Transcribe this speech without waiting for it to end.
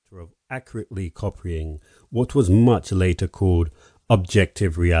matter of accurately copying what was much later called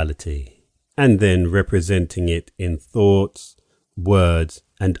objective reality, and then representing it in thoughts, words,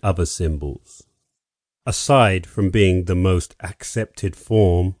 and other symbols. Aside from being the most accepted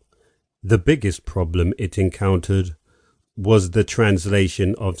form, the biggest problem it encountered was the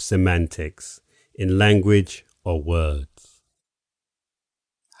translation of semantics in language or words.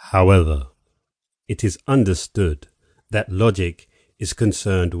 However, it is understood that logic is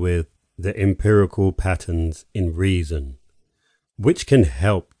concerned with the empirical patterns in reason, which can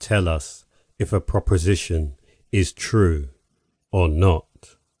help tell us if a proposition is true or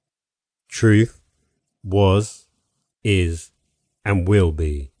not. Truth was, is, and will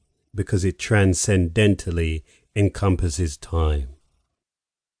be, because it transcendentally encompasses time.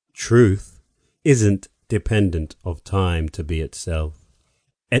 Truth isn't dependent of time to be itself,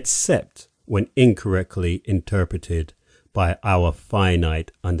 except when incorrectly interpreted by our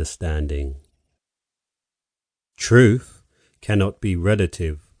finite understanding. Truth cannot be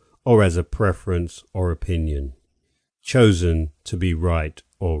relative or as a preference or opinion, chosen to be right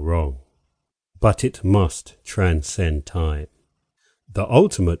or wrong, but it must transcend time. The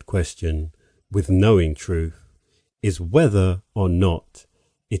ultimate question with knowing truth is whether or not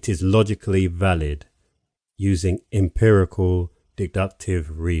it is logically valid using empirical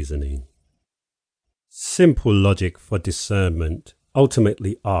deductive reasoning. Simple logic for discernment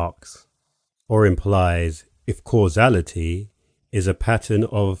ultimately asks or implies if causality is a pattern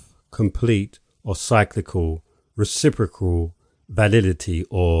of complete or cyclical, reciprocal validity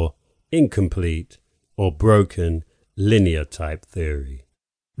or incomplete or broken linear type theory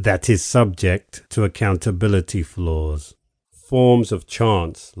that is subject to accountability flaws. Forms of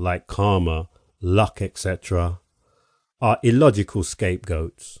chance like karma, luck, etc. are illogical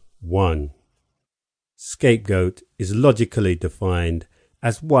scapegoats. 1. Scapegoat is logically defined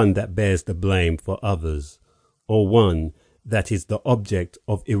as one that bears the blame for others, or one that is the object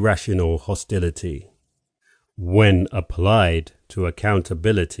of irrational hostility. When applied to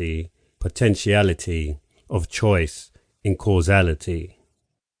accountability, potentiality of choice in causality.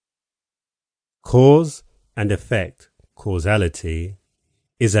 Cause and effect causality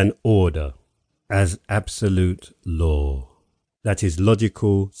is an order as absolute law that is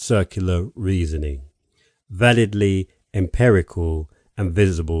logical circular reasoning, validly empirical and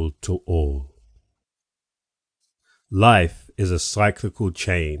visible to all. Life is a cyclical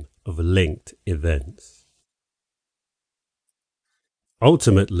chain of linked events.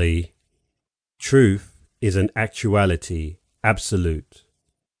 Ultimately, truth is an actuality absolute,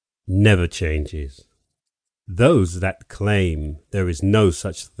 never changes. Those that claim there is no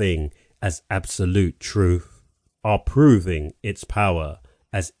such thing as absolute truth are proving its power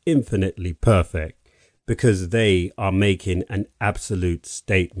as infinitely perfect because they are making an absolute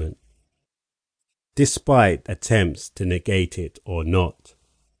statement, despite attempts to negate it or not.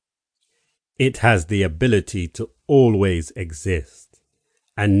 It has the ability to always exist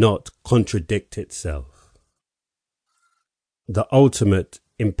and not contradict itself. The ultimate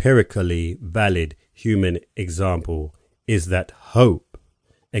empirically valid human example is that hope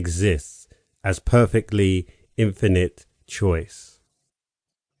exists as perfectly infinite choice,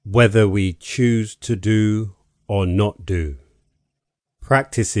 whether we choose to do or not do.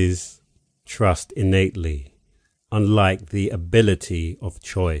 Practices trust innately, unlike the ability of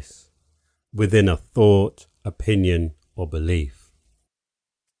choice within a thought, opinion, or belief.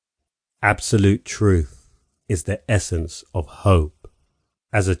 Absolute truth is the essence of hope,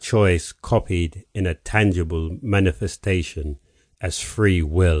 as a choice copied in a tangible manifestation as free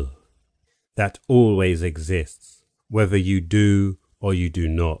will, that always exists, whether you do or you do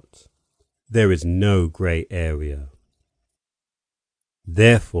not. There is no grey area.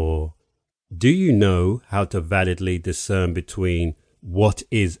 Therefore, do you know how to validly discern between what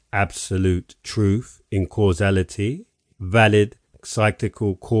is absolute truth in causality, valid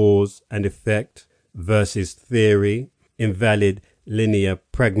cyclical cause and effect, versus theory, invalid linear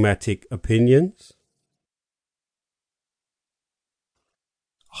pragmatic opinions?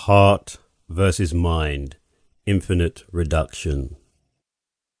 Heart versus mind, infinite reduction.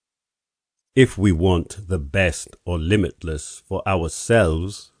 If we want the best or limitless for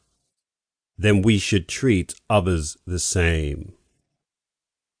ourselves, then we should treat others the same.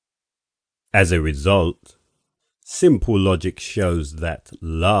 As a result, simple logic shows that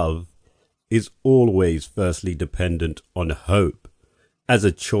love is always firstly dependent on hope as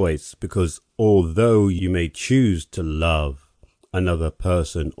a choice, because although you may choose to love another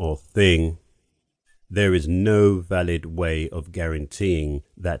person or thing, there is no valid way of guaranteeing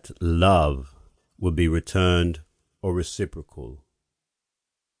that love will be returned or reciprocal.